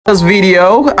This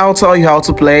video, I'll tell you how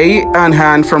to play and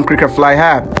earn from Gamifly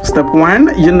app. Step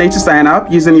 1, you need to sign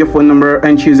up using your phone number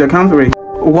and choose your country.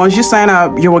 Once you sign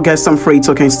up, you will get some free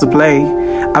tokens to play.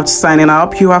 After signing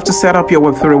up, you have to set up your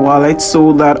Web3 wallet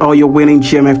so that all your winning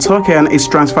GMF token is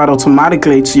transferred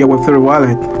automatically to your Web3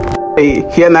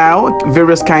 wallet. Here now,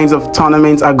 various kinds of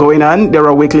tournaments are going on. There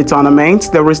are weekly tournaments,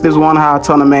 there is this 1 hour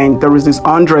tournament, there is this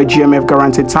 100 GMF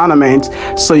guaranteed tournament,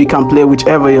 so you can play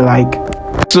whichever you like.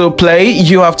 To play,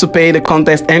 you have to pay the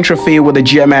contest entry fee with the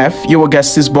GMF. You will get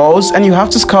 6 balls and you have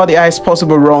to score the highest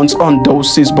possible runs on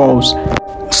those 6 balls.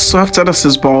 So after the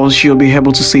 6 balls, you'll be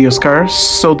able to see your scores.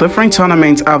 So different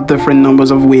tournaments have different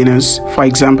numbers of winners. For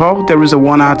example, there is a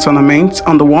 1 hour tournament.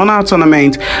 On the 1 hour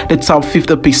tournament, the top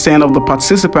 50% of the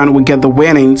participants will get the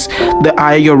winnings. The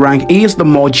higher your rank is, the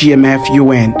more GMF you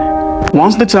win.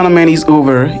 Once the tournament is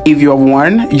over, if you have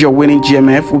won, your winning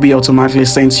GMF will be automatically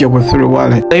sent to your Web3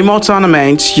 wallet. In more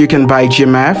tournaments, you can buy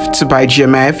GMF. To buy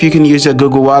GMF, you can use your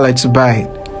Google Wallet to buy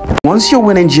it. Once your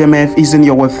winning GMF is in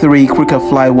your Web3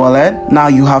 Gamifly wallet, now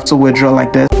you have to withdraw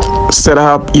like this. Set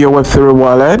up your Web3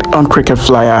 wallet on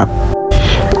Gamifly app.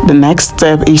 The next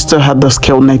step is to add the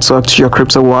scale network to your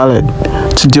crypto wallet.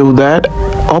 To do that,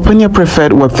 open your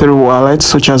preferred Web3 wallet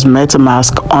such as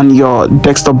MetaMask on your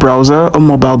desktop browser or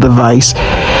mobile device.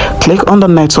 Click on the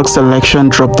network selection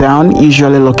drop-down,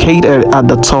 usually located at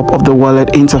the top of the wallet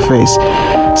interface.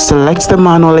 Select the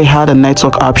manually add a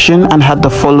network option and add the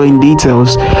following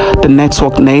details: the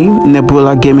network name,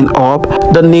 Nebula Gaming Hub,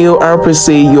 the new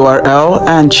RPC URL,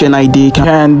 and chain ID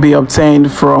can be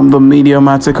obtained from the Medium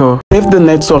article. Save the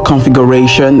network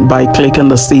configuration by clicking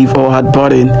the Save or Add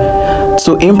button.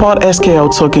 To import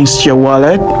SKL tokens to your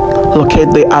wallet,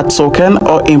 locate the Add Token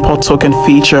or Import Token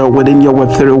feature within your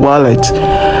Web3 wallet.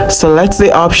 Select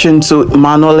the option to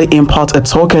manually import a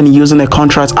token using a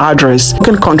contract address.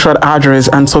 Token contract address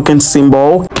and token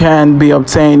symbol can be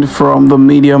obtained from the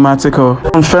Medium article.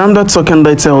 Confirm the token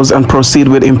details and proceed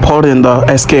with importing the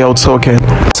SKL token.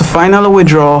 To finally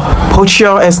withdraw, put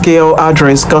your SKL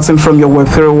address gotten from your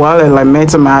Web3 wallet like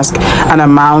MetaMask and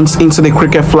amount into the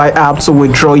Gamifly app to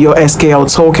withdraw your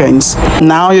SKL tokens.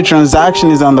 Now your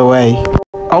transaction is on the way.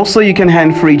 Also, you can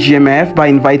earn free GMF by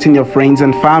inviting your friends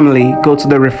and family. Go to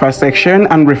the refer section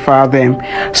and refer them.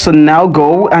 So now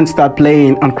go and start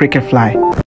playing on Gamifly.